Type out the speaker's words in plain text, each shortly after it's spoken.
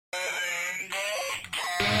You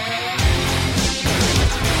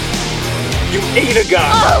ate a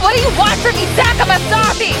guy! Oh, what do you want from me, Zach? I'm a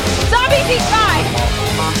zombie! Zombies eat fine!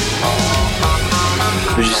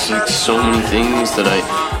 There's just like so many things that I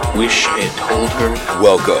wish I had told her.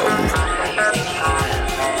 Welcome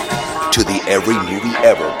to the Every Movie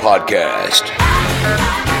Ever podcast.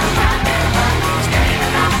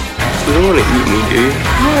 You don't want to eat me, do you?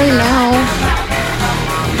 Not right now.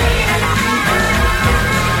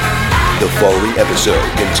 The following episode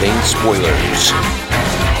contains spoilers.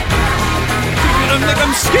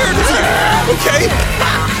 I'm scared of you, okay?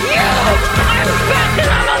 You! I'm back and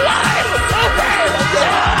I'm alive!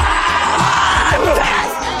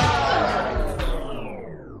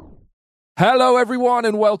 Hello, everyone,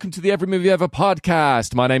 and welcome to the Every Movie Ever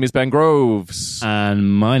podcast. My name is Ben Groves.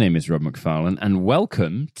 And my name is Rob McFarlane, and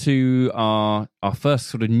welcome to our first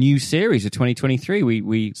sort of new series of 2023.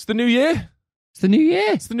 It's the new year. It's the new year.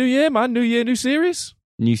 It's the new year, man. New year, new series.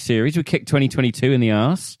 New series. We kicked 2022 in the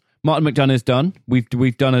arse. Martin McDonagh's done. We've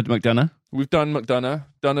done a McDonagh. We've done McDonough.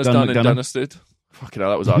 Donna's Done done and McDonough. Donasted. Fucking hell,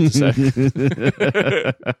 that was hard to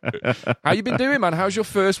say. How you been doing, man? How's your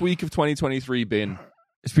first week of 2023 been?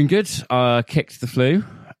 It's been good. Kicked the flu.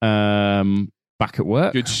 Back at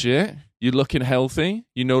work. Good shit. You're looking healthy.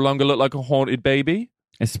 You no longer look like a haunted baby.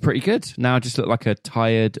 It's pretty good. Now I just look like a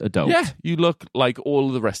tired adult. Yeah, you look like all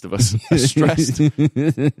of the rest of us. A stressed,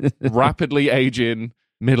 rapidly aging,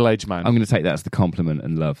 middle-aged man. I'm going to take that as the compliment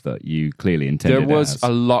and love that you clearly intended. There was as.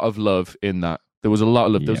 a lot of love in that. There was a lot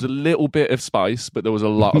of love. There was a little bit of spice, but there was a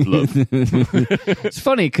lot of love. It's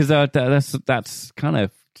funny because that's kind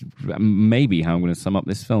of maybe how I'm going to sum up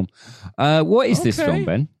this film. What is this film,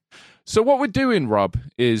 Ben? So what we're doing, Rob,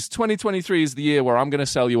 is 2023 is the year where I'm going to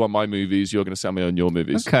sell you on my movies. You're going to sell me on your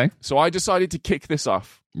movies. Okay. So I decided to kick this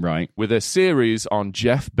off Right. with a series on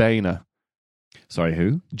Jeff Boehner. Sorry,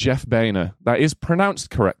 who? Jeff Boehner. That is pronounced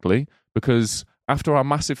correctly because after our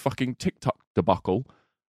massive fucking TikTok debacle,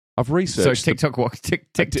 I've researched. So TikTok what?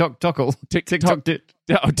 TikTok tockle. TikTok.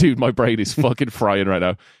 Oh, dude, my brain is fucking frying right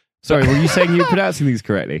now. Sorry, were you saying you were pronouncing these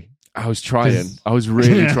correctly? I was trying. I was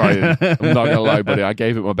really trying. I'm not going to lie, buddy. I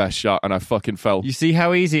gave it my best shot and I fucking fell. You see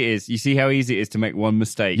how easy it is? You see how easy it is to make one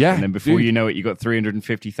mistake? Yeah, And then before dude. you know it, you got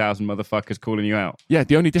 350,000 motherfuckers calling you out. Yeah,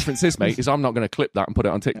 the only difference is, mate, is I'm not going to clip that and put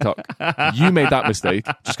it on TikTok. You made that mistake.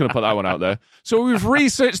 Just going to put that one out there. So we've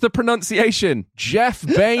researched the pronunciation. Jeff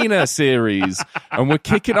Boehner series. And we're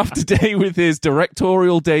kicking off today with his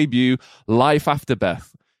directorial debut, Life After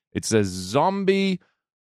Beth. It's a zombie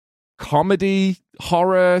comedy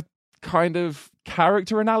horror kind of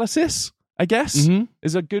character analysis, I guess,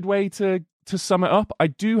 is a good way to sum it up. I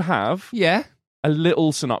do have Yeah. a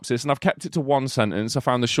little synopsis, and I've kept it to one sentence. I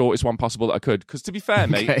found the shortest one possible that I could. Because to be fair,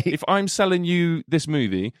 mate, Okay. if I'm selling you this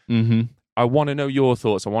movie, I want to know your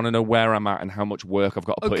thoughts. I want to know where I'm at and how much work I've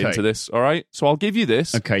got to put Okay. into this. All right? So I'll give you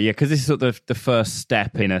this. Okay, yeah, because this is sort of the first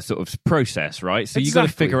step in a sort of process, right? So you got to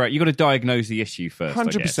Exactly. figure out, you got to diagnose the issue first.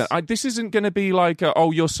 100%. I guess. This isn't going to be like,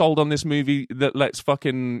 oh, you're sold on this movie. That let's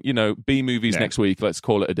fucking, B movies Yeah. next week. Let's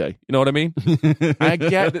call it a day. You know what I mean? I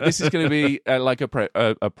get that this is going to be like a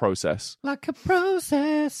process. Like a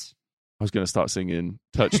process. I was going to start singing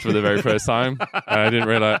 "Touched" for the very first time. I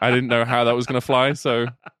didn't know how that was going to fly. So,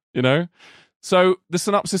 So the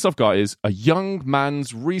synopsis I've got is: a young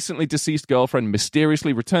man's recently deceased girlfriend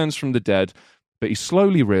mysteriously returns from the dead, but he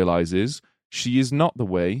slowly realizes she is not the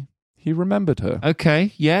way he remembered her.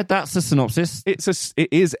 Okay, yeah, that's the synopsis. It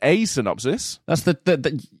is a synopsis. That's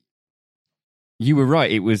the you were right.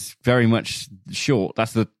 It was very much short.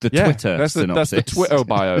 That's the Yeah, Twitter that's synopsis. the Twitter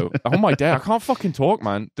bio. Oh my day, I can't fucking talk,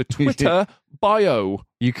 man. The Twitter bio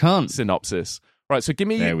You can't. synopsis. Right, so give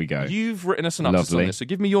me. There we go. You've written a synopsis Lovely. on this, so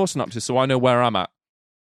give me your synopsis so I know where I'm at.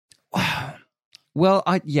 Well,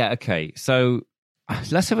 okay. So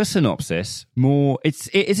let's have a synopsis.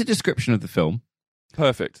 It is a description of the film.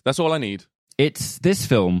 Perfect. That's all I need. This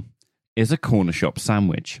film is a corner shop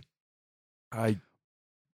sandwich.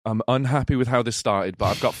 I'm unhappy with how this started, but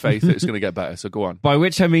I've got faith that it's going to get better. So go on. By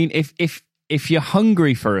which I mean, if you're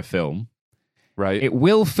hungry for a film, Right. it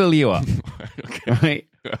will fill you up, Okay. right?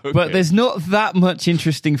 Okay. But there's not that much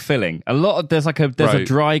interesting filling. There's a Right.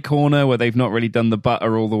 dry corner where they've not really done the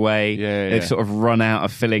butter all the way. Yeah, They've yeah. sort of run out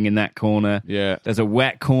of filling in that corner. Yeah. There's a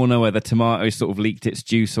wet corner where the tomato sort of leaked its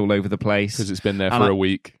juice all over the place. Because it's been there And for I- a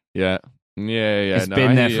week. Yeah. Yeah. It's No,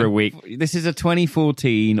 been I there hear for a you. week. This is a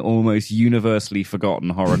 2014 almost universally forgotten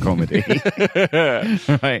horror comedy.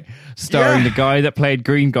 Right. Starring the guy that played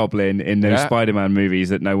Green Goblin in those Yeah. Spider-Man movies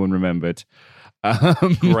that no one remembered.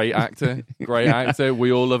 Great actor. Great actor.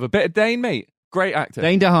 We all love a bit of Dane, mate. Great actor.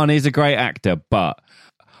 Dane DeHaan is a great actor, but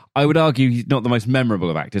I would argue he's not the most memorable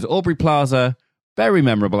of actors. Aubrey Plaza, very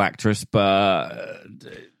memorable actress, but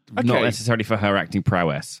not necessarily for her acting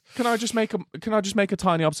prowess. Can I just make a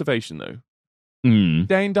tiny observation though? Mm.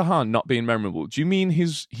 Dane DeHaan not being memorable. Do you mean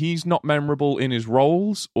he's not memorable in his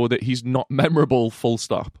roles, or that he's not memorable full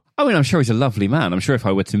stop? I mean, I'm sure he's a lovely man. I'm sure if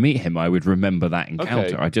I were to meet him, I would remember that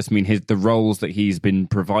encounter. Okay. I just mean the roles that he's been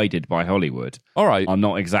provided by Hollywood All right. are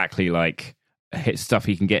not exactly like hit stuff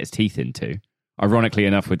he can get his teeth into. Ironically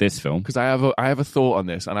enough, with this film, Because I have a thought on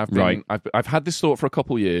this, and I've had this thought for a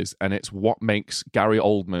couple of years, and it's what makes Gary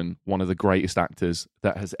Oldman one of the greatest actors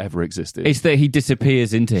that has ever existed. it's that he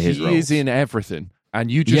disappears into his He roles. is in everything, and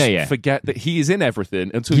you just forget that he is in everything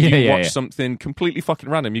until you watch something completely fucking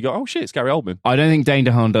random. You go, "Oh shit, it's Gary Oldman." I don't think Dane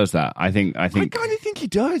DeHaan does that. I think I kind of think he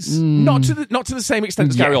does, not to the same extent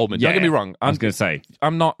as Gary Oldman. Don't get me wrong. I was going to say,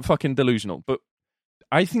 I'm not fucking delusional, but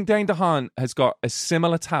I think Dane DeHaan has got a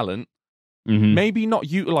similar talent. Maybe not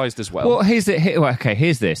utilized as well. Well, here's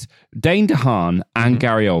this. Dane DeHaan and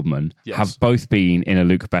Gary Oldman have both been in a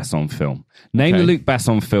Luc Besson film. Name the Luc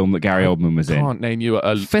Besson film that Gary Oldman was in. Can't name you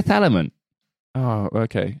a Fifth Element. Oh,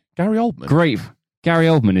 okay. Gary Oldman. Great. Gary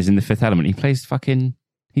Oldman is in The Fifth Element. He plays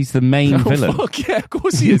he's the main villain. Fuck yeah, of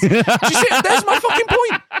course he is. Do you see? There's my fucking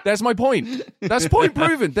point. There's my point. That's point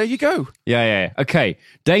proven. There you go. Yeah. Okay.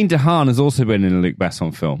 Dane DeHaan has also been in a Luc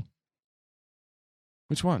Besson film.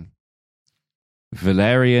 Which one?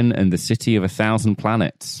 Valerian and the City of 1,000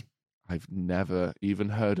 Planets. I've never even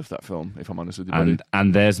heard of that film, if I'm honest with you, buddy.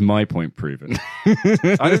 And there's my point proven.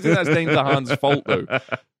 I don't think that's Dane DeHaan's fault, though.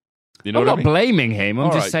 You know I'm what I not mean? blaming him. I'm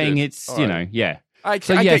All just right, saying good. it's, All you right. know, yeah. I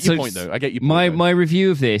get your point, though. I get your point. My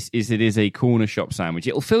review of this is it is a corner shop sandwich.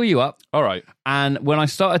 It'll fill you up. All right. And when I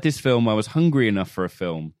started this film, I was hungry enough for a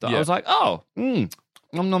film that I was like, oh, nom,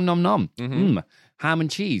 nom, nom, nom. Ham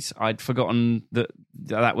and cheese. I'd forgotten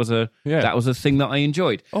that was a thing that I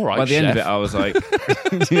enjoyed. All right, by the end of chef. it, I was like,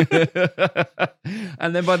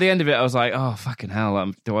 and then by the end of it, I was like, oh fucking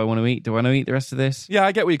hell! Do I want to eat? Do I want to eat the rest of this? Yeah,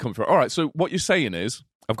 I get where you come from. All right. So what you're saying is,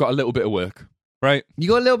 I've got a little bit of work, right? You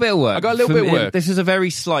got a little bit of work. I got a little bit of work. This is a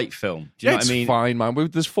very slight film. Do you know what I mean? It's fine, man.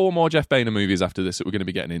 There's 4 more Jeff Boehner movies after this that we're going to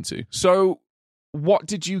be getting into. So, what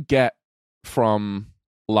did you get from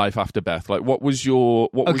Life After Beth? Like, what was your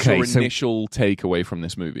initial takeaway from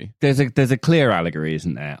this movie? There's a clear allegory,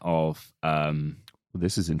 isn't there? Of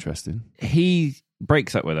This is interesting. he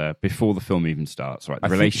breaks up with her before the film even starts. Right, the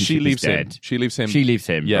relationship she leaves is dead. him. She leaves him. She leaves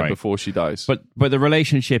him. Yeah, right. before she dies. But the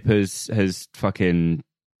relationship has fucking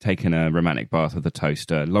taken a romantic bath with a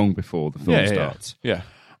toaster long before the film starts. Yeah.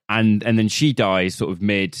 And then she dies sort of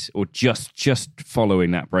mid or just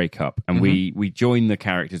following that breakup, and we join the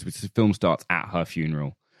characters. The film starts at her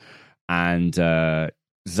funeral, and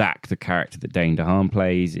Zach, the character that Dane DeHaan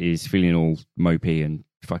plays, is feeling all mopey and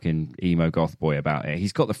fucking emo goth boy about it.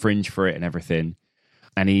 He's got the fringe for it and everything,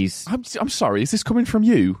 and he's I'm sorry. Is this coming from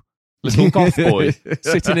you, little goth boy,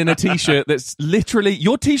 sitting in a t-shirt that's literally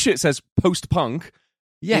your t-shirt says post-punk?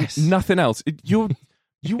 yes, Nothing else.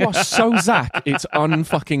 You are so Zach. It's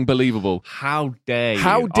unfucking believable. How dare you?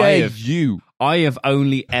 How dare you? I have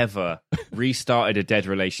only ever restarted a dead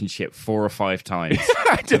relationship 4 or 5 times.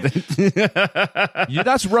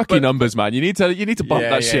 That's rookie numbers, man. You need to bump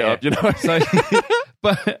that shit up. You know. So,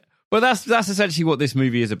 but that's essentially what this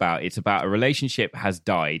movie is about. It's about a relationship has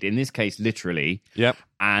died. In this case, literally. Yep.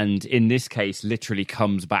 And in this case, literally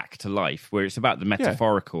comes back to life. Where it's about the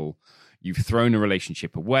metaphorical. You've thrown a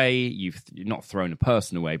relationship away. You've not thrown a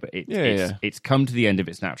person away, but it's come to the end of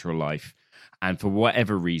its natural life, and for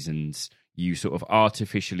whatever reasons, you sort of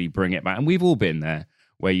artificially bring it back. And we've all been there,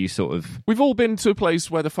 where you sort of We've all been to a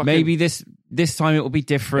place where the fucking maybe this time it will be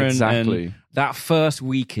different. Exactly. And that first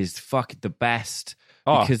week is fucking the best.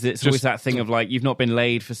 Because it's always that thing of like you've not been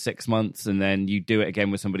laid for 6 months, and then you do it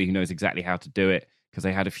again with somebody who knows exactly how to do it. Because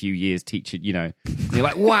they had a few years teaching, you know. And you're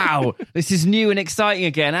like, wow, this is new and exciting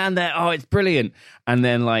again. And it's brilliant. And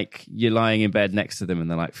then, like, you're lying in bed next to them and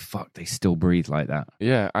they're like, fuck, they still breathe like that.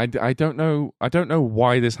 Yeah, I don't know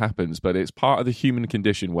why this happens, but it's part of the human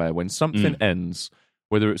condition where when something ends,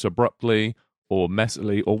 whether it's abruptly or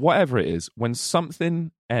messily or whatever it is, when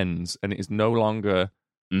something ends and it is no longer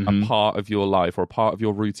a part of your life or a part of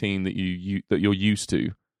your routine that you're used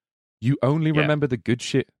to, you only remember the good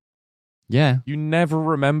shit. Yeah. You never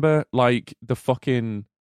remember like the fucking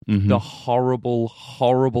the horrible,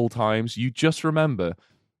 horrible times. You just remember,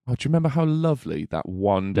 do you remember how lovely that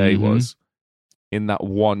one day was in that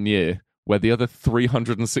 1 year where the other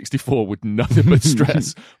 364 with nothing but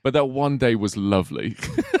stress, but that one day was lovely.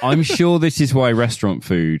 I'm sure this is why restaurant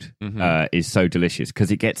food is so delicious,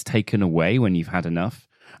 because it gets taken away when you've had enough.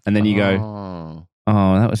 And then you go,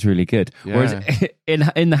 Oh, that was really good. Yeah. Whereas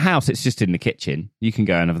in the house, it's just in the kitchen. You can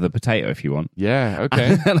go and have the potato if you want. Yeah,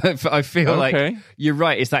 okay. And I feel like Okay. you're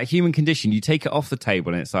right. It's that human condition. You take it off the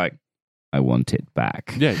table and it's like, I want it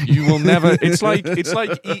back. Yeah, you will never. It's like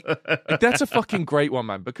that's a fucking great one,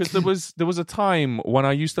 man. Because there was a time when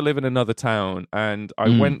I used to live in another town, and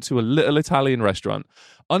I went to a little Italian restaurant.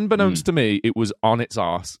 Unbeknownst to me, it was on its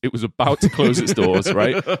arse. It was about to close its doors,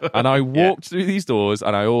 right? And I walked through these doors,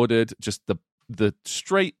 and I ordered just the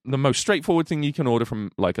most straightforward thing you can order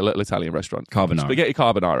from like a little Italian restaurant: Carbonara. spaghetti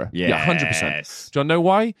carbonara. Yes. Yeah, 100%. Do you know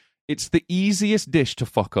why? It's the easiest dish to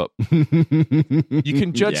fuck up. You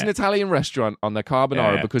can judge an Italian restaurant on their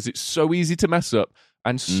carbonara because it's so easy to mess up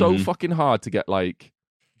and so fucking hard to get like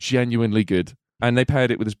genuinely good. And they paired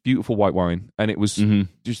it with this beautiful white wine, and it was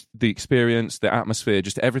just the experience, the atmosphere,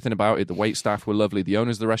 just everything about it. The wait staff were lovely. The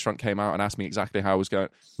owners of the restaurant came out and asked me exactly how I was going.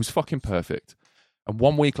 It was fucking perfect. And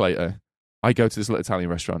 1 week later, I go to this little Italian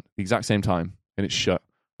restaurant, the exact same time, and it's shut.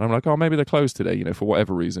 And I'm like, oh, maybe they're closed today, for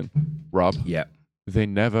whatever reason. Rob. Yeah. They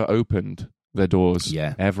never opened their doors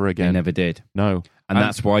ever again. They never did. No. And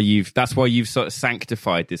that's why you've sort of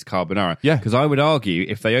sanctified this carbonara. Yeah. Because I would argue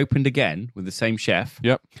if they opened again with the same chef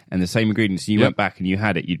and the same ingredients, and you went back and you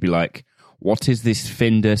had it, you'd be like, what is this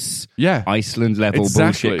Findus Iceland level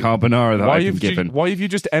bullshit carbonara that I've been given? Why have you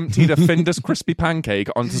just emptied a Findus crispy pancake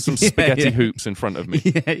onto some spaghetti hoops in front of me?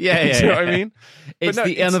 Yeah. Do you know what I mean? It's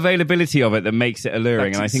the unavailability of it that makes it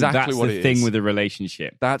alluring. And I think that's the thing with a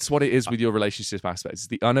relationship. That's what it is with your relationship aspect. It's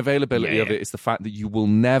the unavailability of it. It's the fact that you will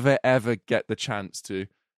never, ever get the chance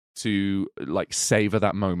to like savor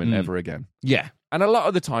that moment ever again. Yeah. And a lot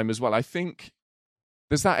of the time as well, I think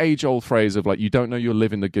there's that age-old phrase of like, you don't know you're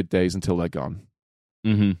living the good days until they're gone.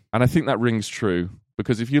 Mm-hmm. And I think that rings true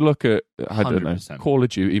because if you look at, I don't know, 100%. Call of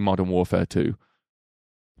Duty Modern Warfare 2,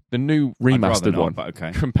 the new remastered one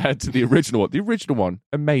compared to the original one,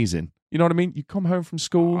 amazing. You know what I mean? You come home from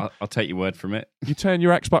school. I'll take your word from it. You turn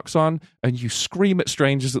your Xbox on and you scream at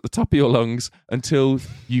strangers at the top of your lungs until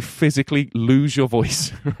you physically lose your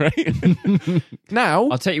voice, right? Now,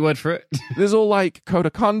 I'll take your word for it. There's all like code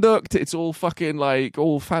of conduct. It's all fucking like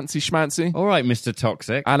all fancy schmancy. All right, Mr.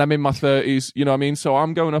 Toxic. And I'm in my 30s, you know what I mean? So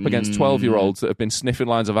I'm going up against 12-year-olds that have been sniffing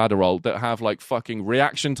lines of Adderall that have like fucking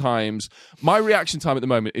reaction times. My reaction time at the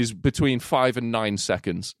moment is between 5 and 9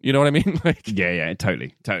 seconds. You know what I mean? Like, yeah,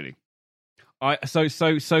 totally. So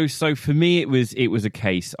for me, it was a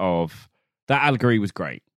case of that allegory was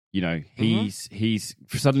great. He's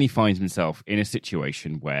suddenly finds himself in a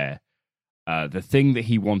situation where the thing that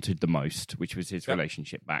he wanted the most, which was his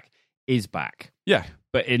relationship back, is back. Yeah.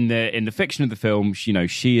 But in the fiction of the film,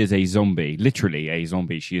 she is a zombie, literally a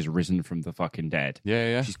zombie. She has risen from the fucking dead.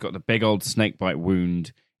 Yeah. She's got the big old snakebite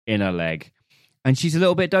wound in her leg, and she's a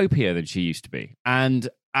little bit dopier than she used to be. And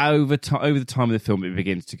over the time of the film, it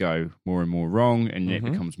begins to go more and more wrong, and it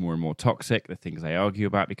becomes more and more toxic. The things they argue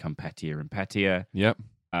about become pettier and pettier. Yep.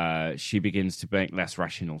 She begins to make less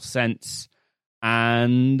rational sense,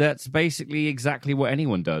 and that's basically exactly what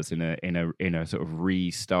anyone does in a sort of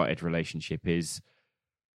restarted relationship. Is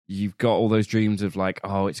you've got all those dreams of like,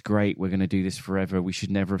 oh, it's great, we're going to do this forever, we should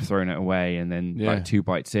never have thrown it away, and then like 2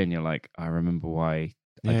 bites in, you're like, I remember why.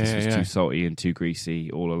 This was too salty and too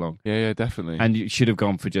greasy all along. Yeah, definitely. And you should have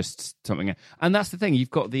gone for just something else. And that's the thing.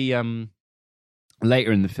 You've got the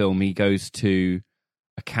later in the film, he goes to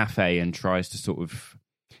a cafe and tries to sort of.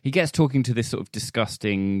 He gets talking to this sort of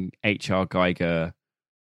disgusting H.R. Geiger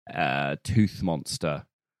tooth monster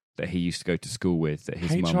that he used to go to school with. That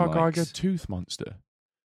his mum likes. H.R. Geiger tooth monster.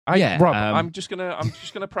 Rob, I'm just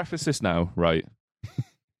gonna preface this now, right?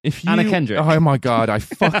 If you, Anna Kendrick. Oh my god, I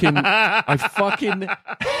fucking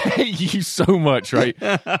hate you so much, right?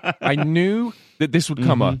 I knew that this would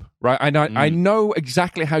come up, right? I know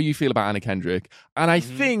exactly how you feel about Anna Kendrick, and I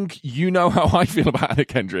think you know how I feel about Anna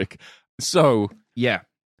Kendrick. So yeah,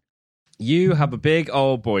 you have a big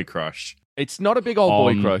old boy crush. It's not a big old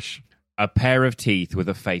boy crush. A pair of teeth with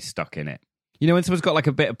a face stuck in it. You know when someone's got like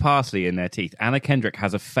a bit of parsley in their teeth? Anna Kendrick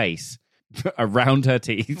has a face around her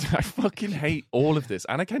teeth. I fucking hate all of this.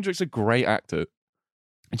 Anna Kendrick's a great actor.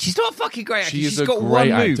 And she's not a fucking great actor. She's got a one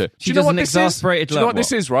great move. actor. She does an exasperated Do you know what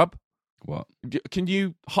this is, Rob? What? Can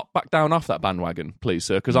you hop back down off that bandwagon, please,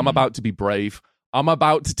 sir? Because I'm about to be brave. I'm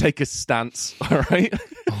about to take a stance, all right?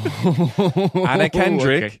 Anna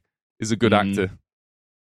Kendrick is a good actor.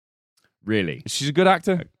 Really? She's a good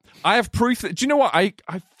actor. I have proof that. Do you know what? I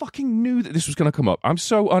fucking knew that this was going to come up. I'm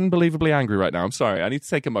so unbelievably angry right now. I'm sorry. I need to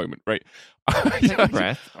take a moment, right? Take a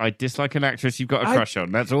breath. I dislike an actress you've got a crush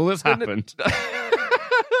on. That's all that's happened.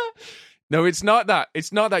 No, it's not that.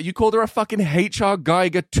 It's not that. You called her a fucking H.R.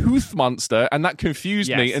 Geiger tooth monster, and that confused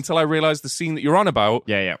me Yes. until I realized the scene that you're on about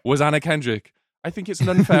was Anna Kendrick. I think it's an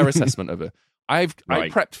unfair assessment of her. I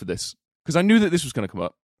prepped for this because I knew that this was going to come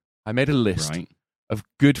up. I made a list of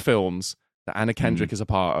good films that Anna Kendrick is a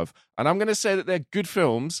part of, and I'm going to say that they're good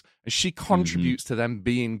films, and she contributes to them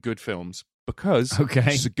being good films because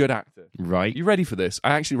she's a good actor. Right. You ready for this?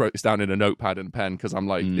 I actually wrote this down in a notepad and pen because I'm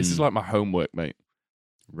like, this is like my homework, mate.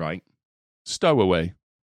 Right. Stowaway.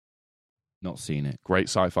 Not seen it. Great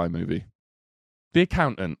sci-fi movie. The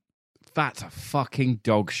Accountant. That's a fucking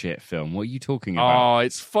dog shit film. What are you talking about? Oh,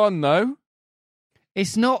 it's fun though.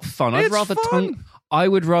 It's not fun. It's fun. I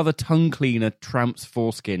would rather tongue clean a tramp's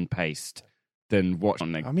foreskin paste than watch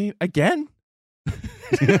something. I mean, again.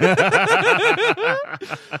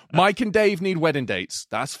 Mike and Dave need wedding dates.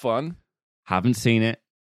 That's fun. Haven't seen it.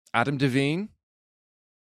 Adam Devine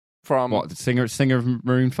from What, the singer of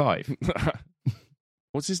Maroon 5?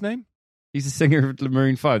 What's his name? He's the singer of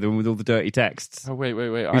Maroon 5, the one with all the dirty texts. Oh, wait.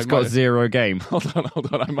 He's got zero game. Hold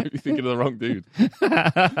on. I might be thinking of the wrong dude.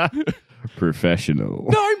 Professional.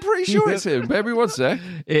 No, I'm pretty sure it's him. Baby, one sec.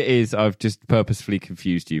 It is. I've just purposefully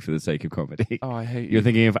confused you for the sake of comedy. Oh, I hate you. You're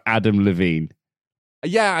thinking of Adam Levine.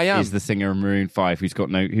 Yeah, I am. He's the singer of Maroon 5 who's got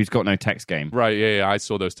no text game. Right, yeah. I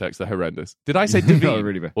saw those texts. They're horrendous. Did I say Devine Oh,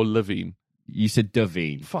 really bad. or Levine? You said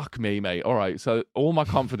Devine. Fuck me, mate. All right, so all my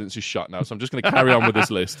confidence is shot now, so I'm just going to carry on with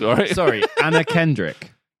this list, all right? Sorry, Anna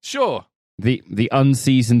Kendrick. Sure. The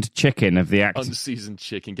unseasoned chicken of the act. Unseasoned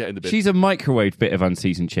chicken, get in the bin. She's a microwave bit of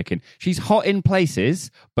unseasoned chicken. She's hot in places,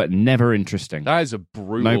 but never interesting. That is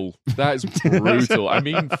That is brutal. I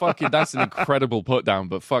mean, fucking, that's an incredible put down,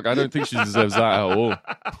 but fuck, I don't think she deserves that at all.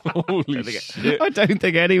 Holy shit. I don't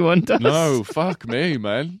think anyone does. No, fuck me,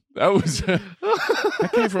 man. That was... that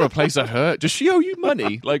came from a place of hurt. Does she owe you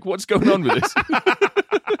money? Like, what's going on with this?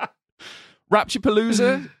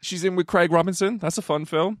 Rapturepalooza, she's in with Craig Robinson. That's a fun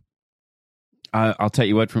film. I'll take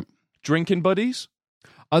your word from... Drinking Buddies.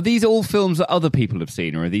 Are these all films that other people have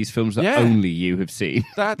seen, or are these films that only you have seen?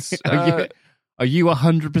 That's... Are you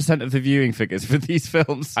 100% of the viewing figures for these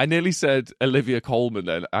films? I nearly said Olivia Colman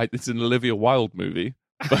then. It's an Olivia Wilde movie.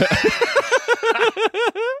 But...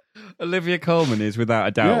 Olivia Colman is without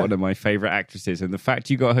a doubt one of my favourite actresses, and the fact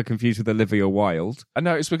you got her confused with Olivia Wilde... I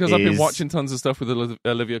know, it's because I've been watching tons of stuff with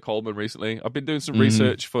Olivia Colman recently. I've been doing some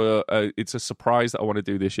research for... it's a surprise that I want to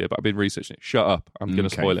do this year, but I've been researching it. Shut up. I'm going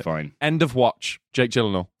to spoil it. Fine. End of Watch. Jake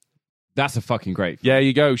Gyllenhaal. That's a fucking great film. Yeah,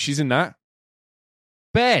 you go. She's in that.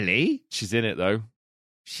 Barely. She's in it, though.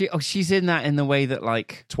 She's in that in the way that,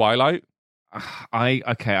 like... Twilight? I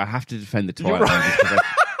have to defend the Twilight one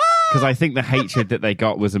because I think the hatred that they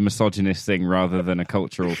got was a misogynist thing rather than a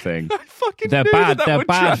cultural thing. They're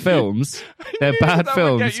bad films. They're bad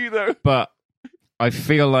films. But I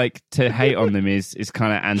feel like to hate on them is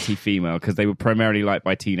kind of anti-female because they were primarily liked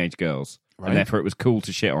by teenage girls, and therefore it was cool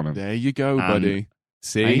to shit on them. There you go, buddy.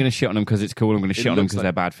 See? I ain't going to shit on them because it's cool. I'm going to shit on them because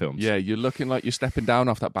they're bad films. Yeah, you're looking like you're stepping down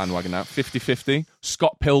off that bandwagon now. 50-50.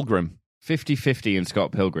 Scott Pilgrim. 50-50 and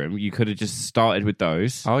Scott Pilgrim. You could have just started with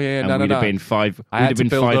those. Oh yeah, and we'd have been 5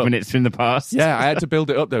 minutes in the past. Yeah, I had to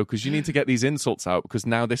build it up though because you need to get these insults out because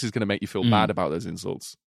now this is going to make you feel bad about those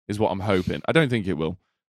insults. Is what I'm hoping. I don't think it will.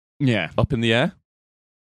 Yeah, Up in the Air.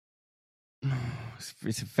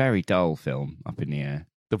 It's a very dull film. Up in the Air.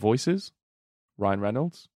 The Voices. Ryan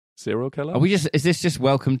Reynolds. Serial Killer. Is this just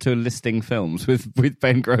Welcome to Listing Films with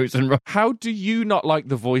Ben Groves and How do you not like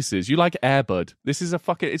The Voices? You like Air Bud. This is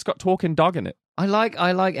it's got talking dog in it. I like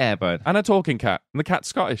Air Bud. And a talking cat. And the cat's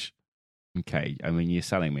Scottish. Okay, I mean, you're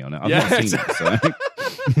selling me on it. I've not seen it,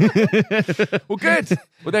 so... Well, good.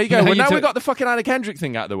 Well, there you go. Now we've got the fucking Anna Kendrick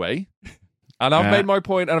thing out of the way. And I've made my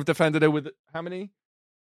point and I've defended her with how many?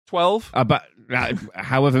 12? About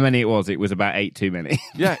however many it was about 8 too many.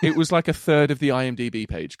 Yeah, it was like a third of the IMDb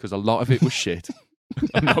page because a lot of it was shit.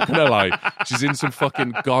 I'm not going to lie. She's in some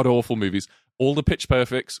fucking god-awful movies. All the Pitch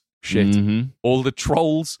Perfects, shit. Mm-hmm. All the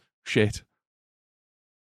Trolls, shit.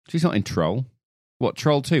 She's not in Troll. What,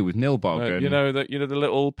 Troll 2 with Nilbog? You know the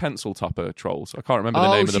little pencil topper trolls. I can't remember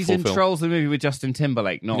the name of the full film. Oh, she's in Trolls, the movie with Justin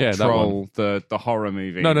Timberlake, not Troll, the horror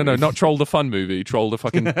movie. No, not Troll the fun movie. Troll the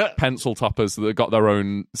fucking pencil toppers that got their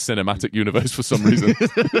own cinematic universe for some reason.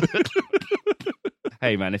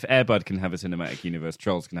 Hey man, if Air Bud can have a cinematic universe,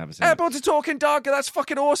 Trolls can have a cinematic. Air Bud's a talking dog. That's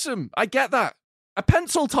fucking awesome. I get that. A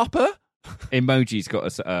pencil topper. Emoji's got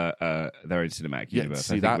their own cinematic universe.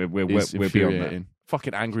 See, I think we're beyond that.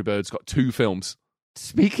 Fucking Angry Birds got 2 films.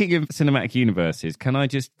 Speaking of cinematic universes, can I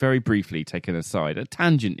just very briefly take an aside, a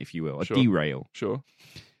tangent, if you will, a derail? Sure.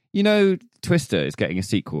 You know, Twister is getting a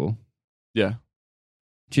sequel. Yeah.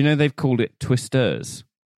 Do you know they've called it Twisters?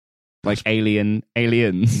 like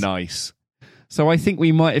aliens. Nice. So I think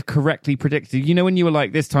we might have correctly predicted. You know, when you were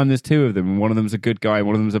like, this time there's two of them, and one of them's a good guy and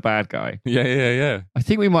one of them's a bad guy. Yeah. I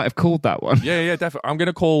think we might have called that one. Yeah, definitely. I'm going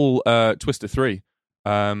to call Twister 3.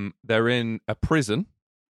 They're in a prison.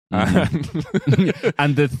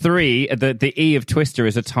 And the 3, the E of Twister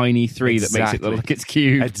is a tiny 3 that makes it look like it's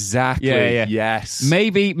cubed. Exactly. Yeah. Yes.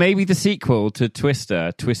 Maybe the sequel to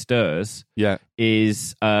Twisters,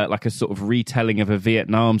 is like a sort of retelling of a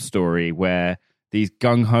Vietnam story where these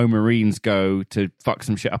gung-ho Marines go to fuck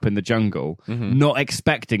some shit up in the jungle, not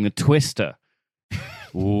expecting a Twister.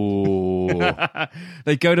 Ooh.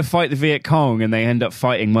 They go to fight the Viet Cong and they end up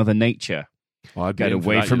fighting Mother Nature. Well, I'd Get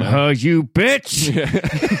away from her, you bitch!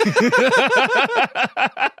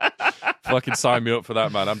 Fucking sign me up for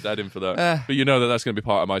that, man. I'm dead in for that. But you know that's going to be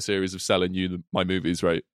part of my series of selling you my movies,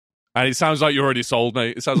 right? And it sounds like you're already sold,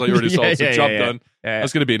 mate. It sounds like you're already sold. So job done. Yeah.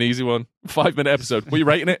 That's going to be an easy one. 5-minute episode. What are you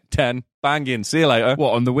rating it? 10. Bang in. See you later.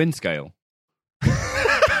 What, on the win scale?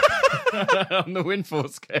 On the win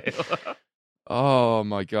force scale. Oh,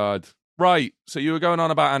 my God. Right. So you were going on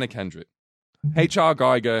about Anna Kendrick. H.R.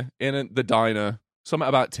 Geiger in the diner. Something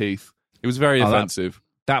about teeth. It was very offensive.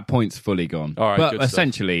 That point's fully gone. All right, but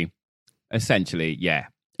essentially, yeah.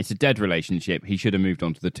 It's a dead relationship. He should have moved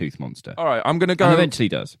on to the tooth monster. All right, I'm going to go. And eventually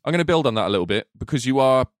does. I'm going to build on that a little bit because you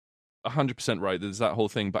are 100% right. There's that whole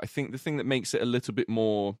thing. But I think the thing that makes it a little bit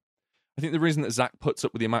more... I think the reason that Zach puts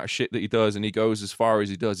up with the amount of shit that he does and he goes as far as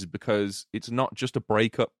he does is because it's not just a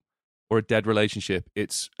breakup or a dead relationship.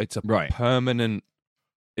 It's a permanent...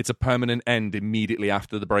 It's a permanent end immediately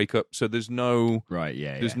after the breakup. So there's no...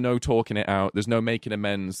 There's no talking it out. There's no making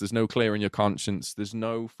amends. There's no clearing your conscience. There's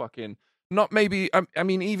no fucking... Not maybe, I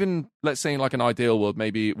mean, even, let's say in like an ideal world,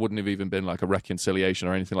 maybe it wouldn't have even been like a reconciliation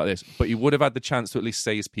or anything like this, but he would have had the chance to at least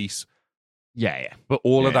say his piece. Yeah. But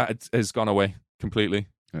all of that has gone away completely.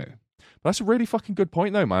 Yeah. But that's a really fucking good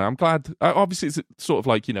point though, man. I'm glad. Obviously, it's sort of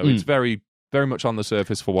like, it's very... very much on the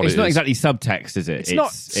surface for what it is. It's not exactly subtext, is it? It's not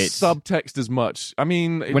subtext as much. I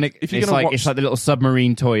mean, it's like the little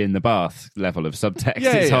submarine toy in the bath level of subtext.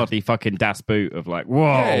 It's hardly fucking Das Boot of like,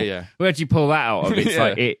 whoa, where'd you pull that out of? It's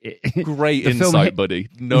like great insight, buddy.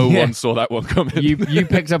 No one saw that one coming. You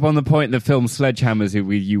picked up on the point the film Sledgehammers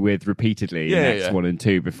you with repeatedly in Acts 1 and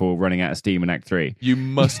 2 before running out of steam in Act 3. You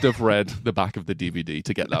must have read the back of the DVD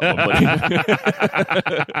to get that one,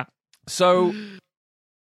 buddy. So...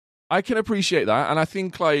 I can appreciate that, and I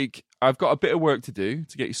think like I've got a bit of work to do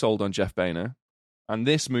to get you sold on Jeff Boehner, and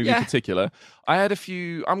this movie in particular. I had a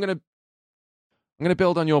few. I'm gonna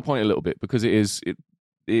build on your point a little bit because it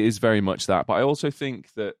is very much that. But I also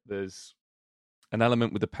think that there's an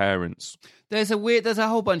element with the parents. There's a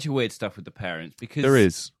whole bunch of weird stuff with the parents because there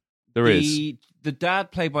is. The dad,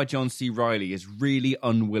 played by John C. Reilly, is really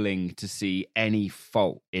unwilling to see any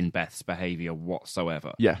fault in Beth's behavior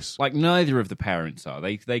whatsoever. Yes. Like, neither of the parents are.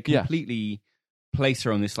 They completely place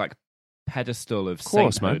her on this, like, pedestal of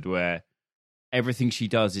sainthood where everything she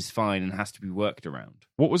does is fine and has to be worked around.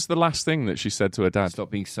 What was the last thing that she said to her dad? Stop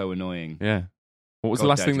being so annoying. Yeah. What was the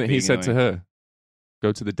last thing that he said to her?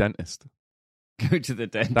 Go to the dentist. Go to the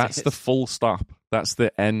dentist. That's the full stop. That's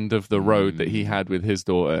the end of the road that he had with his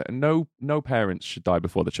daughter. And no parents should die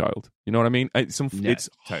before the child. You know what I mean? It's totally.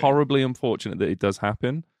 Horribly unfortunate that it does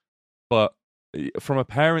happen. But from a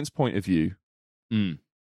parent's point of view, your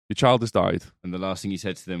child has died. And the last thing you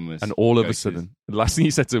said to them was... And all of a sudden, the last thing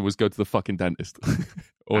you said to them was go to the fucking dentist.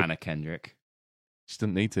 Anna Kendrick. She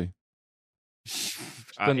didn't need to.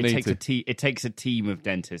 It takes a team of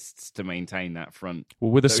dentists to maintain that front.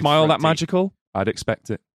 Well, with a smile that magical, I'd expect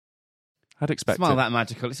it. Smile that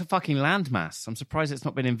magical. It's a fucking landmass. I'm surprised it's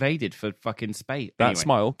not been invaded for fucking space. That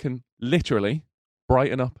smile can literally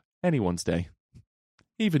brighten up anyone's day,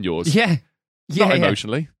 even yours. Yeah, not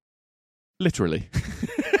emotionally, literally.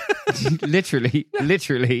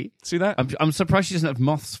 literally. See that? I'm surprised she doesn't have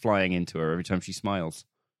moths flying into her every time she smiles.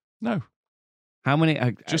 No. How many?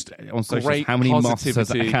 Just on socials, great how many moths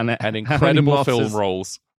and incredible film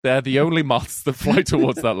roles. They're the only moths that fly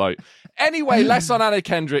towards that light. Anyway, less on Anna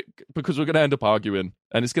Kendrick because we're going to end up arguing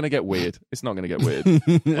and it's going to get weird. It's not going to get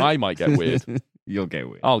weird. I might get weird. You'll get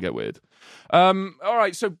weird. I'll get weird. All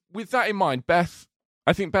right. So with that in mind,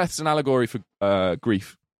 I think Beth's an allegory for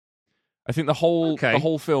grief. I think the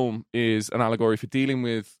whole film is an allegory for dealing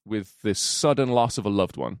with this sudden loss of a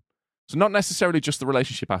loved one. So not necessarily just the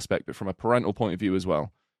relationship aspect, but from a parental point of view as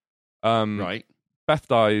well. Right. Beth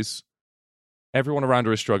dies. Everyone around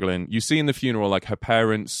her is struggling. You see in the funeral, like her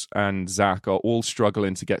parents and Zach are all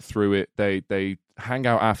struggling to get through it. They hang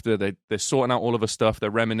out after. They're sorting out all of her stuff. They're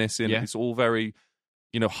reminiscing. Yeah. It's all very,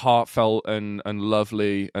 heartfelt and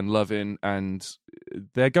lovely and loving. And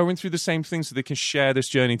they're going through the same thing so they can share this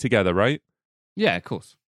journey together, right? Yeah, of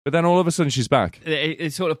course. But then all of a sudden she's back.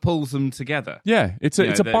 It sort of pulls them together. Yeah, it's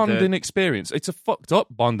a bonding experience. It's a fucked up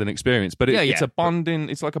bonding experience, but it's a bonding.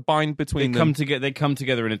 It's like a bind between them. They come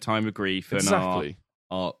together in a time of grief and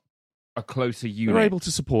are a closer unit. They're able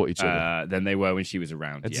to support each other than they were when she was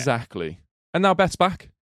around. Exactly. Yeah. And now Beth's back.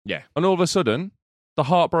 Yeah. And all of a sudden, the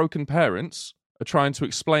heartbroken parents are trying to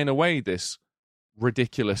explain away this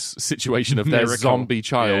ridiculous situation of their zombie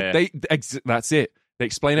child. Yeah. That's it. They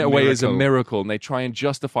explain it away as a miracle, and they try and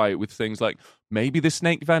justify it with things like, maybe the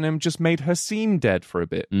snake venom just made her seem dead for a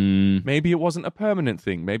bit. Maybe it wasn't a permanent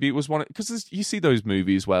thing. Maybe it was one... Because you see those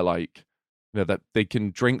movies where, like, you know, that they can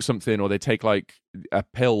drink something or they take, like, a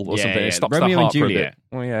pill or something and it stops Romeo their heart and for a Juliet.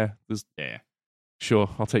 bit. Oh, yeah. Yeah. Sure,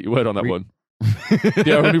 I'll take your word on that one.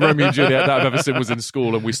 The only Romeo and Juliet that I've ever seen was in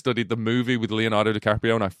school, and we studied the movie with Leonardo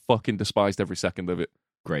DiCaprio, and I fucking despised every second of it.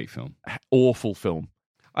 Great film. Awful film.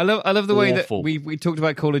 I love the way that we talked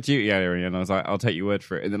about Call of Duty earlier, and I was like, I'll take your word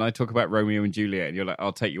for it. And then I talk about Romeo and Juliet, and you're like,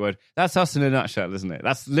 I'll take your word. That's us in a nutshell, isn't it?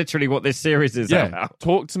 That's literally what this series is about.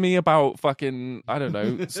 Talk to me about fucking, I don't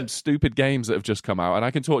know, some stupid games that have just come out, and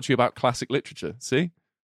I can talk to you about classic literature. See?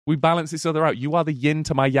 We balance each other out. You are the yin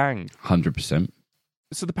to my yang. 100%.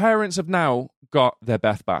 So the parents have now got their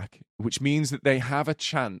Beth back, which means that they have a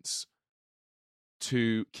chance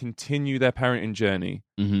to continue their parenting journey,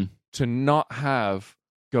 to not have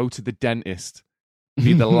go to the dentist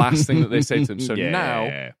be the last thing that they say to them. So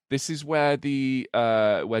now this is where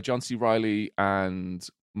where John C. Reilly and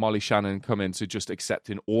Molly Shannon come into just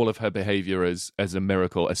accepting all of her behavior as a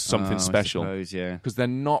miracle, as something special. Because they're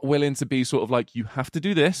not willing to be sort of like, you have to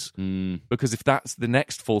do this, because if that's the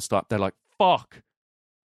next full stop, they're like, fuck,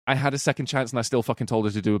 I had a second chance and I still fucking told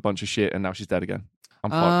her to do a bunch of shit and now she's dead again.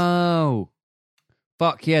 I'm fucked.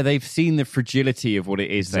 Fuck yeah, they've seen the fragility of what it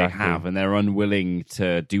is they have, and they're unwilling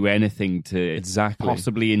to do anything to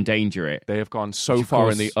possibly endanger it. They have gone so far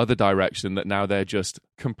in the other direction that now they're just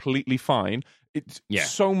completely fine. It's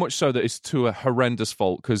so much so that it's to a horrendous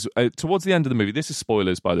fault, because towards the end of the movie, this is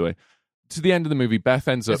spoilers, by the way, to the end of the movie, Beth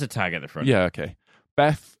ends up... There's a tag at the front. Yeah, okay.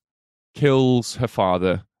 Beth kills her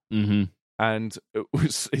father and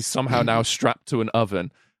is somehow now strapped to an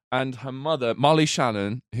oven. And her mother, Molly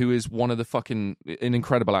Shannon, who is one of the an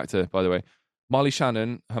incredible actor, by the way. Molly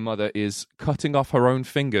Shannon, her mother, is cutting off her own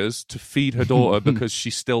fingers to feed her daughter because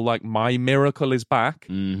she's still like, my miracle is back.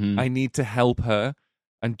 I need to help her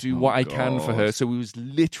and do what I can for her. So he was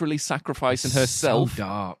literally sacrificing herself. So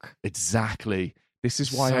dark. Exactly. This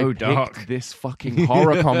is why I picked this fucking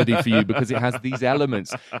horror comedy for you, because it has these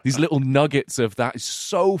elements, these little nuggets of that is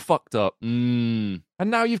so fucked up. And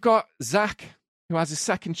now you've got Zach, who has a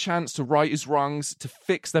second chance to right his wrongs, to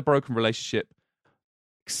fix their broken relationship,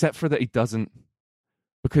 except for that he doesn't,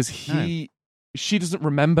 because she doesn't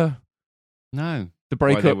remember the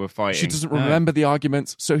breakup. They were fighting. She doesn't remember the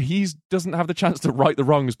arguments, so he doesn't have the chance to right the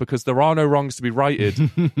wrongs, because there are no wrongs to be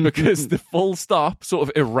righted, because the full stop sort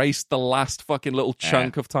of erased the last fucking little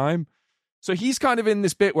chunk of time. So he's kind of in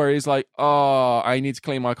this bit where he's like, oh, I need to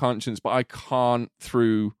clean my conscience, but I can't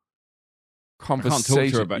through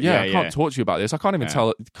conversation. I can't talk to you about this. I can't even tell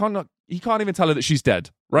her. He can't even tell her that she's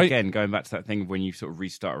dead. Right? Again, going back to that thing of when you sort of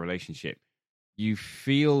restart a relationship, you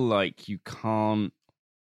feel like you can't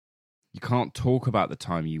talk about the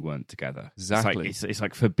time you weren't together. Exactly. It's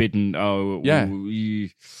like forbidden.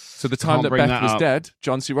 So the time that Beth was dead,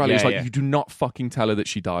 John C. Reilly is like, you do not fucking tell her that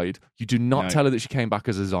she died. You do not tell her that she came back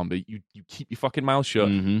as a zombie. You keep your fucking mouth shut.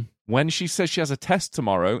 When she says she has a test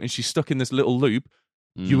tomorrow and she's stuck in this little loop,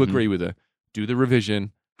 you agree with her. Do the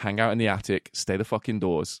revision, hang out in the attic, stay the fucking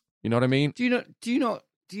doors. You know what I mean? Do you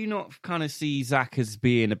not kind of see Zach as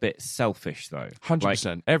being a bit selfish though?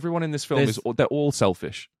 100%. Everyone in this film they're all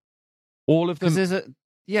selfish. All of them. There's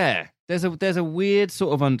a weird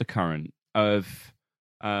sort of undercurrent of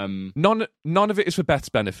none of it is for Beth's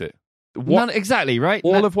benefit. Exactly, right?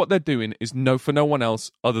 All of what they're doing is for no one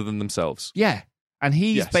else other than themselves. Yeah. And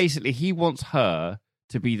he's basically, he wants her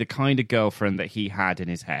to be the kind of girlfriend that he had in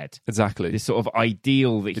his head. Exactly. This sort of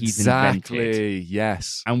ideal that he's invented.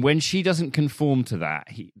 Yes. And when she doesn't conform to that,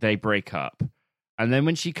 they break up. And then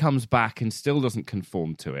when she comes back and still doesn't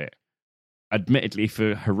conform to it, admittedly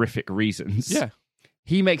for horrific reasons,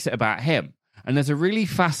 he makes it about him. And there's a really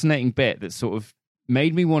fascinating bit that sort of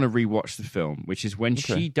made me want to rewatch the film, which is when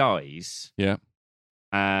she dies. Yeah.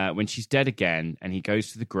 When she's dead again, and he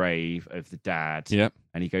goes to the grave of the dad. Yep.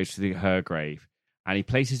 And he goes to her grave. And he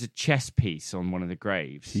places a chess piece on one of the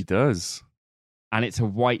graves. He does. And it's a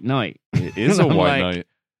white knight. It is a white knight.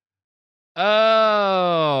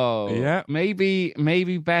 Oh. Yeah. Maybe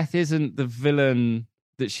Beth isn't the villain.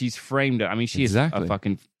 that she's framed it. I mean, she Exactly. is a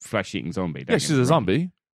fucking flesh-eating zombie. Yeah, she's a zombie.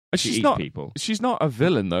 And She she's eats not. people. She's not a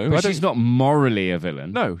villain though. But she's not morally a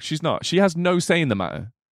villain. No, she's not. She has no say in the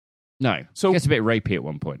matter. No. So- She gets a bit rapey at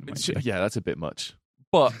one point. Yeah, that's a bit much.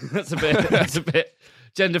 But That's a bit.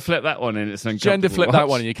 Gender flip that one, and it's an gender uncomfortable flip that watch.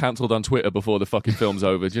 one and you're cancelled on Twitter before the fucking film's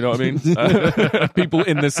over. Do you know what I mean? People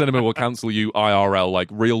in the cinema will cancel you IRL, like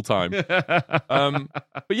real time. But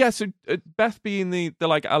yeah, so Beth being the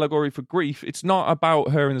like allegory for grief, it's not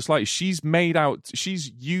about her in the slightest.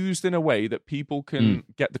 She's used in a way that people can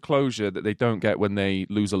get the closure that they don't get when they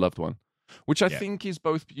lose a loved one, which I think is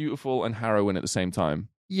both beautiful and harrowing at the same time.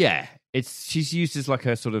 Yeah, she's used as like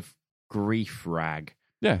a sort of grief rag.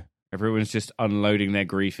 Yeah. Everyone's just unloading their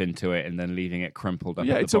grief into it and then leaving it crumpled up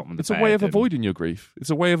Yeah, at the it's bottom of the it's a bed way of and- avoiding your grief. It's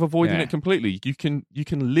a way of avoiding Yeah. it completely. You can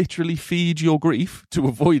literally feed your grief to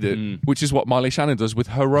avoid it, which is what Miley Shannon does with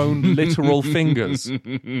her own literal fingers.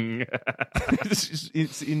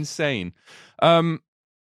 It's insane. So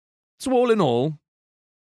all in all,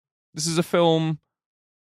 this is a film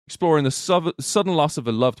exploring the sudden loss of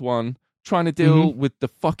a loved one, trying to deal with the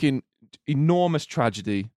fucking enormous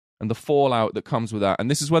tragedy and the fallout that comes with that. And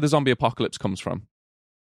this is where the zombie apocalypse comes from.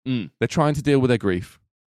 They're trying to deal with their grief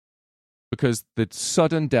because the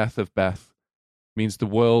sudden death of Beth means the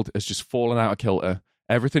world has just fallen out of kilter.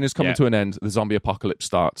 Everything is coming to an end. The zombie apocalypse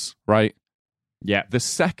starts, right? Yeah. The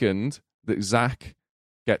second that Zach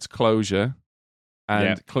gets closure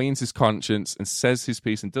and cleans his conscience and says his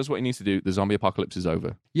piece and does what he needs to do, the zombie apocalypse is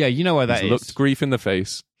over. Yeah, you know why that He's is. looked grief in the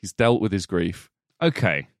face. He's dealt with his grief.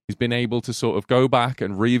 Okay. He's been able to sort of go back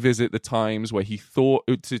and revisit the times where he thought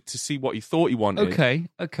to see what he thought he wanted.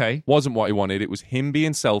 Okay. Wasn't what he wanted. It was him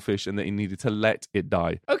being selfish and that he needed to let it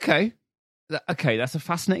die. Okay, that's a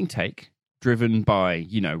fascinating take, driven by,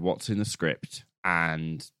 you know, what's in the script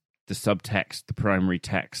and the subtext, the primary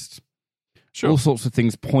text. Sure. All sorts of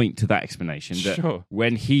things point to that explanation. That Sure.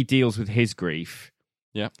 when he deals with his grief,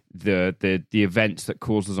 Yeah. the events that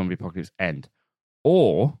cause the zombie apocalypse end.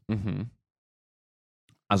 Or,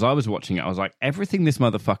 as I was watching it, I was like, everything this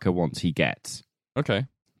motherfucker wants, he gets. Okay.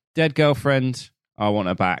 Dead girlfriend, I want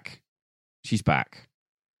her back. She's back.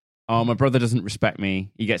 Oh, my brother doesn't respect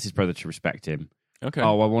me. He gets his brother to respect him. Okay.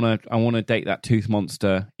 Oh, I want to date that tooth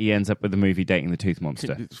monster. He ends up with the movie dating the tooth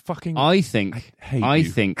monster. It's fucking. I think hate I you.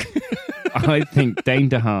 think Dane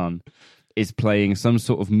DeHaan is playing some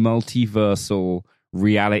sort of multiversal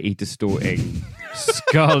reality distorting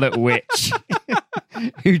Scarlet Witch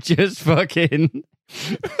who just fucking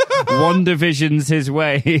WandaVisions his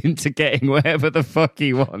way into getting whatever the fuck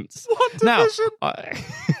he wants. Now,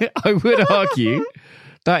 I would argue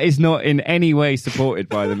that is not in any way supported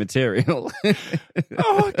by the material.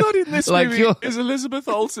 Oh my god! In this Like movie you're- is Elizabeth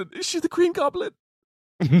Olsen. Is she the Green Goblin?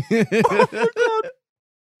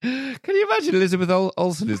 Can you imagine Elizabeth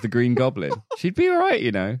Olsen as the Green Goblin? She'd be all right,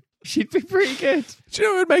 you know. She'd be pretty good. Do you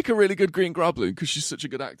know who would make a really good Green Goblin? Because she's such a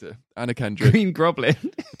good actor. Anna Kendrick. Green Goblin.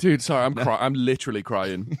 Dude, sorry, I'm literally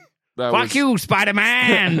crying. That Fuck was- you,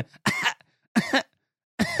 Spider-Man!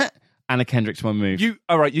 Anna Kendrick's one move.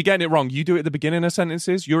 All right, you're getting it wrong. You do it at the beginning of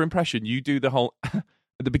sentences. Your impression. You do the whole at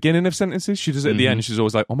the beginning of sentences. She does it at the end. She's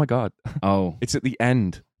always like, "Oh my god, Oh. it's at the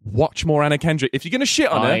end." Watch more Anna Kendrick. If you're gonna shit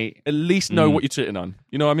on her, at least know what you're shitting on.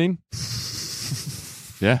 You know what I mean?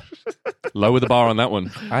 Yeah. Lower the bar on that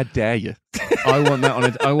one. I dare you. I want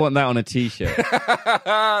that on a t-shirt.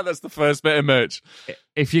 That's the first bit of merch.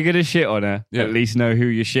 If you're gonna shit on her, Yeah. at least know who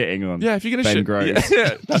you're shitting on. Yeah, if you're gonna Ben shit, Groves.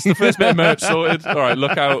 yeah, that's the first bit of merch sorted. All right,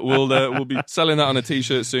 look out. We'll be selling that on a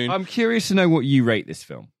t-shirt soon. I'm curious to know what you rate this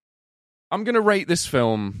film. I'm going to rate this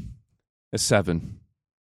film a 7.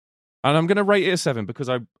 And I'm going to rate it a 7 because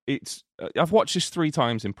I've watched this 3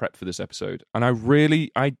 times in prep for this episode. And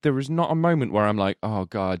there is not a moment where I'm like, oh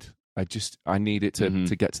God, I need it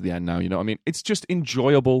to get to the end now. You know what I mean? It's just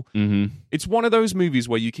enjoyable. Mm-hmm. It's one of those movies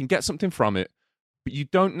where you can get something from it, but you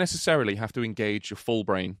don't necessarily have to engage your full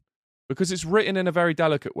brain because it's written in a very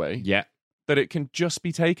delicate way. Yeah. That it can just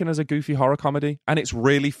be taken as a goofy horror comedy, and it's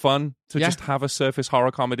really fun to just have a surface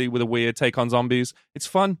horror comedy with a weird take on zombies. It's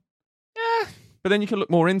fun, but then you can look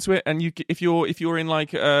more into it, and if you're in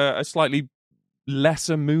like a slightly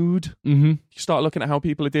lesser mood, you start looking at how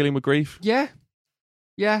people are dealing with grief. Yeah.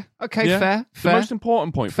 Okay. Yeah. Fair. The most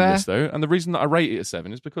important point from Fair. this, though, and the reason that I rate it a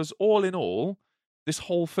 7 is because all in all, this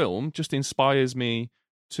whole film just inspires me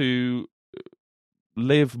to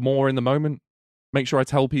live more in the moment. Make sure I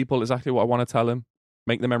tell people exactly what I want to tell them.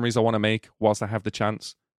 Make the memories I want to make whilst I have the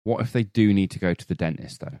chance. What if they do need to go to the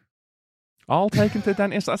dentist, though? I'll take him to the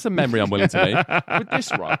dentist. That's a memory I'm willing to make. With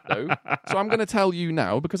this right, though. So I'm going to tell you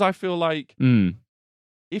now because I feel like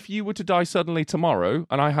if you were to die suddenly tomorrow,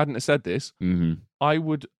 and I hadn't have said this, I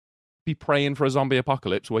would be praying for a zombie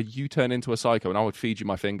apocalypse where you turn into a psycho and I would feed you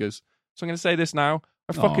my fingers. So I'm going to say this now.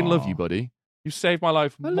 I fucking love you, buddy. You've saved my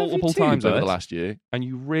life multiple times over the last year, and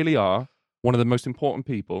you really are one of the most important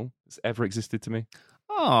people that's ever existed to me.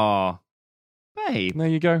 Oh, babe. There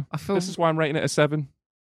you go. This is why I'm rating it a 7.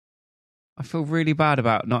 I feel really bad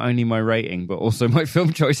about not only my rating, but also my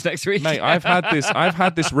film choice next week. Mate, I've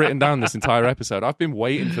had this written down this entire episode. I've been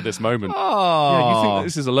waiting for this moment. Oh. Yeah, you think that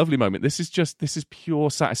this is a lovely moment. This is pure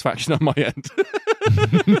satisfaction on my end.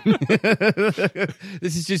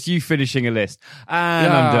 This is just you finishing a list.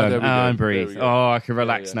 And I'm done. And I'm breathe. Oh, I can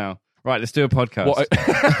relax now. Right, let's do a podcast.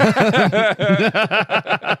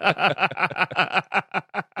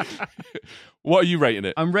 What are you rating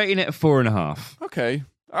it? I'm rating it a 4.5. Okay.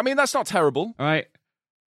 I mean, that's not terrible. All right.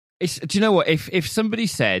 Do you know what? If somebody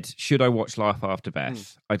said, should I watch Life After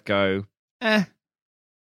Beth? I'd go, I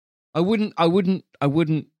wouldn't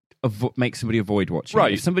make somebody avoid watching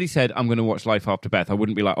it. If somebody said, I'm going to watch Life After Beth, I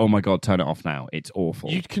wouldn't be like, oh my God, turn it off now. It's awful.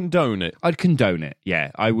 You'd condone it. I'd condone it.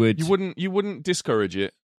 Yeah, I would. You wouldn't discourage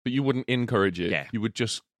it, but you wouldn't encourage it. Yeah. You would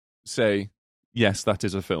just say, yes, that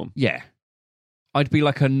is a film. Yeah. I'd be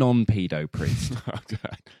like a non-pedo priest.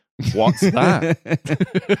 What's that?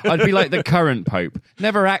 I'd be like the current Pope.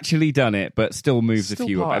 Never actually done it, but still moves still a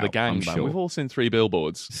few part about. of the gang, man. Sure. We've all seen 3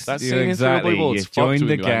 Billboards. That's exactly. You've joined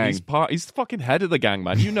the gang. He's the fucking head of the gang,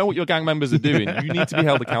 man. You know what your gang members are doing. You need to be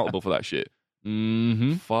held accountable for that shit.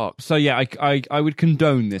 Mm-hmm. Fuck. So yeah, I would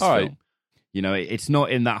condone this all film. Right. You know, it's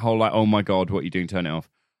not in that whole like, oh my God, what are you doing? Turn it off.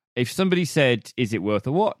 If somebody said, is it worth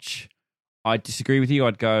a watch? I'd disagree with you.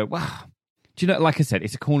 I'd go, wow. Do you know, like I said,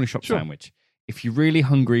 it's a corner shop sandwich. If you're really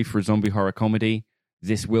hungry for a zombie horror comedy,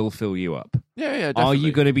 this will fill you up. Yeah, definitely. Are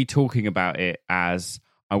you going to be talking about it as,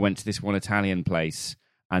 I went to this one Italian place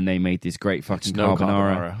and they made this great fucking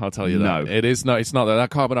carbonara? I'll tell you that. No. It's not that.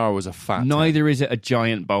 That carbonara was a fat Neither is it a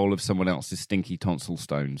giant bowl of someone else's stinky tonsil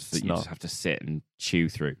stones that just have to sit and chew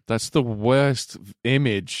through. That's the worst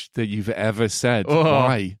image that you've ever said.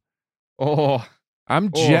 Why?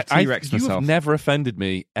 T-Rex you have never offended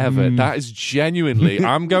me ever. That is genuinely.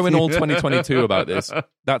 I'm going all 2022 about this.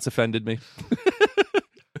 That's offended me.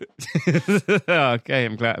 Okay,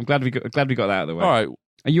 I'm glad we got that out of the way. All right,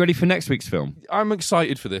 are you ready for next week's film? I'm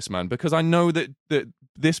excited for this, man, because I know that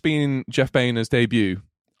this being Jeff Baner's debut,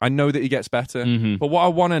 I know that he gets better. Mm-hmm. But what I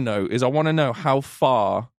want to know is,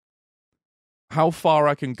 how far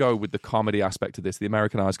I can go with the comedy aspect of this, the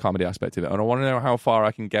Americanized comedy aspect of it. And I want to know how far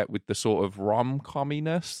I can get with the sort of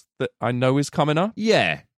rom-comminess that I know is coming up.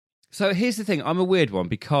 Yeah. So here's the thing. I'm a weird one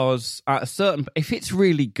because if it's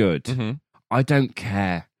really good, I don't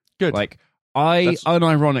care. Good. Like,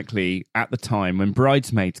 unironically, at the time when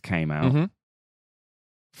Bridesmaids came out,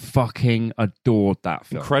 fucking adored that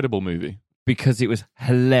film. Incredible movie. Because it was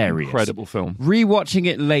hilarious. Incredible film. Rewatching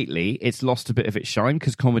it lately, it's lost a bit of its shine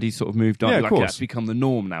because comedy's sort of moved on. Yeah, of course. That's become the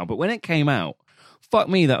norm now. But when it came out, fuck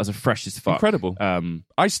me, that was a fresh as fuck. Incredible.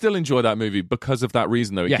 I still enjoy that movie because of that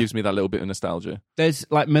reason, though. It gives me that little bit of nostalgia. There's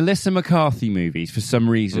like Melissa McCarthy movies, for some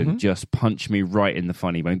reason, just punch me right in the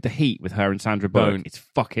funny bone. The Heat with her and Sandra Bullock, it's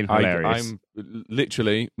fucking hilarious. I'm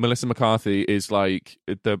literally, Melissa McCarthy is like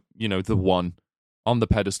the one. On the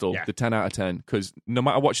pedestal, the 10 out of 10. Because no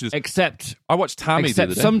matter what she does, except I watched Tammy the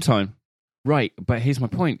other day. Sometime, right? But here's my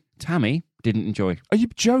point: Tammy didn't enjoy. Are you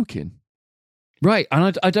joking? Right,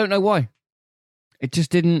 and I don't know why. It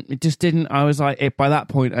just didn't. I was like, by that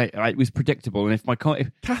point, it was predictable. And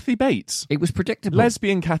if Kathy Bates, it was predictable.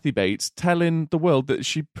 Lesbian Kathy Bates telling the world that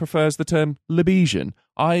she prefers the term Lebesian.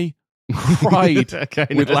 I cried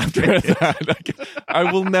with laughter at that.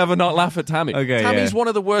 I will never not laugh at Tammy. Tammy's one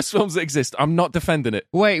of the worst films that exist. I'm not defending it.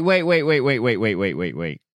 Wait.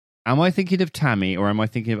 Am I thinking of Tammy or am I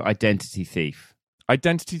thinking of Identity Thief?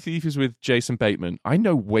 Identity Thief is with Jason Bateman. I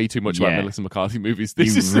know way too much about Melissa McCarthy movies.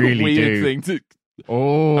 This is really a weird thing to...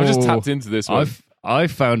 I'm just tapped into this one.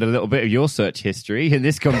 I've found a little bit of your search history in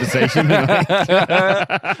this conversation.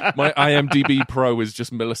 My IMDb Pro is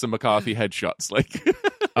just Melissa McCarthy headshots.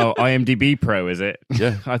 Oh, IMDb Pro, is it?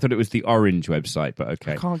 Yeah. I thought it was the Orange website, but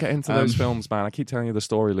okay. I can't get into those films, man. I keep telling you the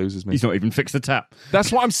story loses me. He's not even fixed the tap.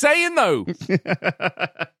 That's what I'm saying, though.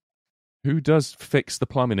 Who does fix the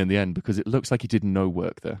plumbing in the end? Because it looks like he did no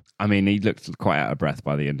work there. I mean, he looked quite out of breath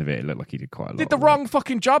by the end of it. It looked like he did quite a lot. Did the wrong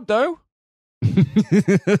fucking job, though.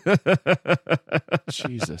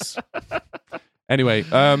 Jesus. Anyway,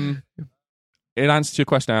 in answer to your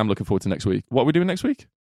question, I am looking forward to next week. What are we doing next week?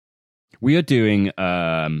 We are doing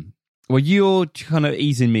Well, you're kind of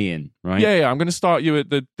easing me in, right? Yeah. I'm going to start you at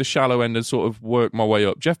the shallow end and sort of work my way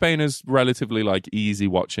up. Jeff Boehner's relatively like easy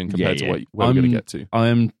watching compared to where we're going to get to.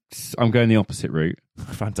 I'm going the opposite route.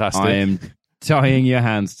 Fantastic. I am tying your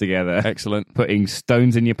hands together. Excellent. Putting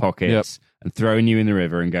stones in your pockets and throwing you in the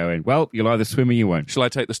river and going, well, you'll either swim or you won't. Shall I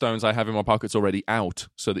take the stones I have in my pockets already out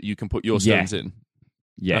so that you can put your stones in?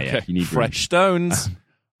 Yeah, okay. yeah. You need fresh stones.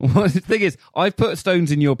 Well, the thing is, I've put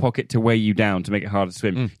stones in your pocket to weigh you down to make it harder to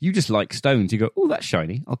swim. You just like stones. You go, oh, that's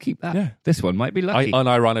shiny. I'll keep that. Yeah. This one might be lucky. I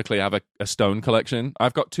unironically have a stone collection.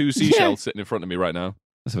 I've got 2 seashells sitting in front of me right now.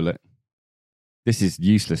 Let's have a look. This is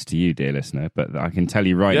useless to you, dear listener, but I can tell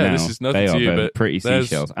you right now, this is nothing they to you, are but pretty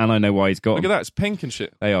seashells. And I know why he's got Look them. at that. It's pink and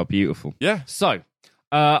shit. They are beautiful. Yeah. So,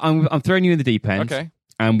 I'm throwing you in the deep end. Okay.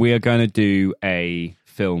 And we are going to do a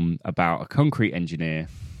film about a concrete engineer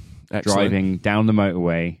Excellent. driving down the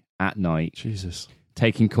motorway at night, Jesus.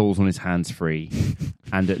 taking calls on his hands-free,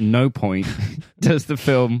 and at no point does the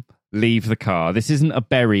film leave the car. This isn't a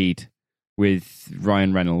Buried with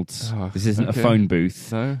Ryan Reynolds. This isn't a phone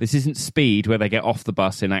booth. No. This isn't Speed, where they get off the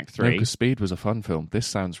bus in Act 3. No, because Speed was a fun film. This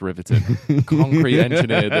sounds riveting. Concrete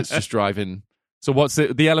engineer that's just driving. So what's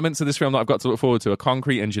the elements of this film that I've got to look forward to? A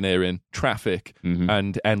concrete engineer in traffic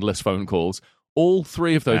and endless phone calls. All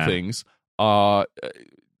 3 of those things are...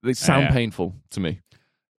 they sound painful to me.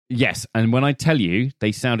 Yes, and when I tell you,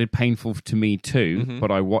 they sounded painful to me too,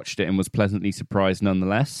 but I watched it and was pleasantly surprised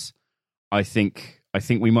nonetheless. I think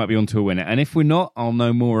we might be onto a winner, and if we're not, I'll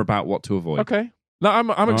know more about what to avoid. Okay. No, I'm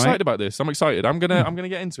excited about this. I'm excited. I'm gonna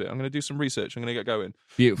get into it. I'm gonna do some research. I'm gonna get going.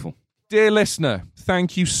 Beautiful. Dear listener,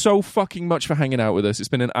 thank you so fucking much for hanging out with us. It's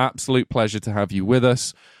been an absolute pleasure to have you with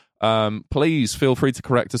us. Please feel free to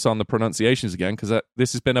correct us on the pronunciations again, because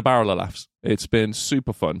this has been a barrel of laughs. It's been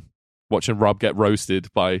super fun watching Rob get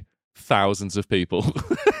roasted by thousands of people.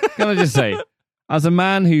 Can I just say, as a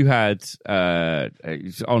man who had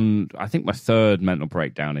on, I think, my 3rd mental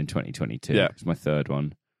breakdown in 2022, it's my 3rd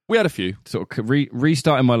one. We had a few. Sort of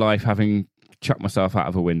restarting my life, having chucked myself out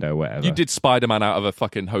of a window, or whatever. You did Spider-Man out of a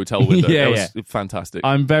fucking hotel window. That was fantastic.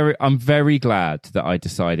 I'm very glad that I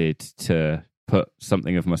decided to put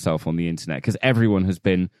something of myself on the internet, because everyone has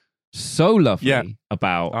been so lovely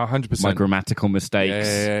about 100%. my grammatical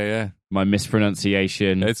mistakes, my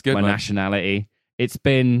mispronunciation, it's good, my man. nationality. It's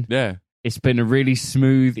been a really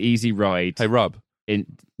smooth, easy ride. Hey, Rob, it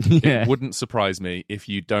wouldn't surprise me if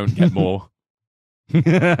you don't get more.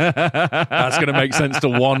 That's going to make sense to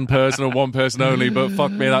one person and one person only, but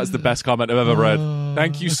fuck me, that's the best comment I've ever read.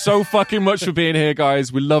 Thank you so fucking much for being here,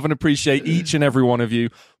 guys. We love and appreciate each and every one of you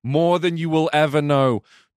more than you will ever know.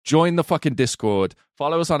 Join the fucking Discord.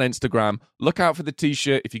 Follow us on Instagram. Look out for the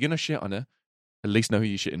t-shirt. If you're going to shit on it, at least know who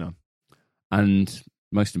you're shitting on. And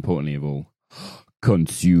most importantly of all,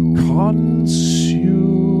 consume.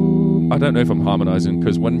 I don't know if I'm harmonizing,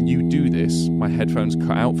 because when you do this, my headphones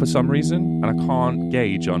cut out for some reason, and I can't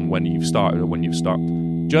gauge on when you've started or when you've stopped.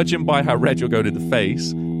 Judging by how red you'll go to the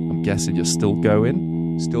face, I'm guessing you're still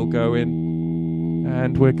going,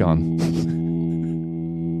 and we're gone.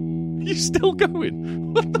 You're still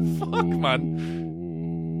going? What the fuck, man?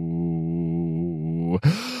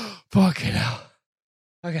 Fucking hell.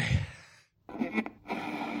 Okay.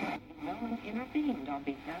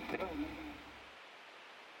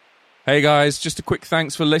 Hey guys, just a quick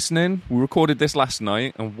thanks for listening. We recorded this last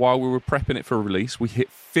night, and while we were prepping it for release, we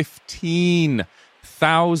hit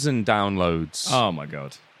 15,000 downloads. Oh my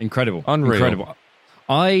god. Incredible. Unreal. Incredible.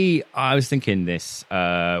 I was thinking this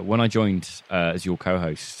when I joined as your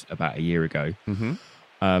co-host about a year ago.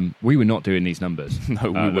 We were not doing these numbers.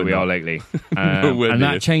 No, we are lately. And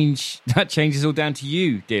that change is all down to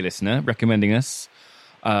you, dear listener, recommending us,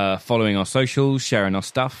 following our socials, sharing our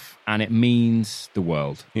stuff, and it means the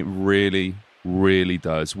world. It really, really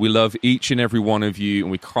does. We love each and every one of you,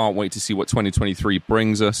 and we can't wait to see what 2023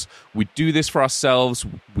 brings us. We do this for ourselves.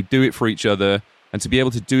 We do it for each other. And to be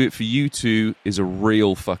able to do it for you two is a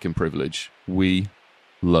real fucking privilege. We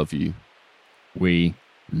love you. We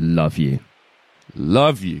love you.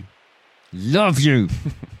 Love you. Love you.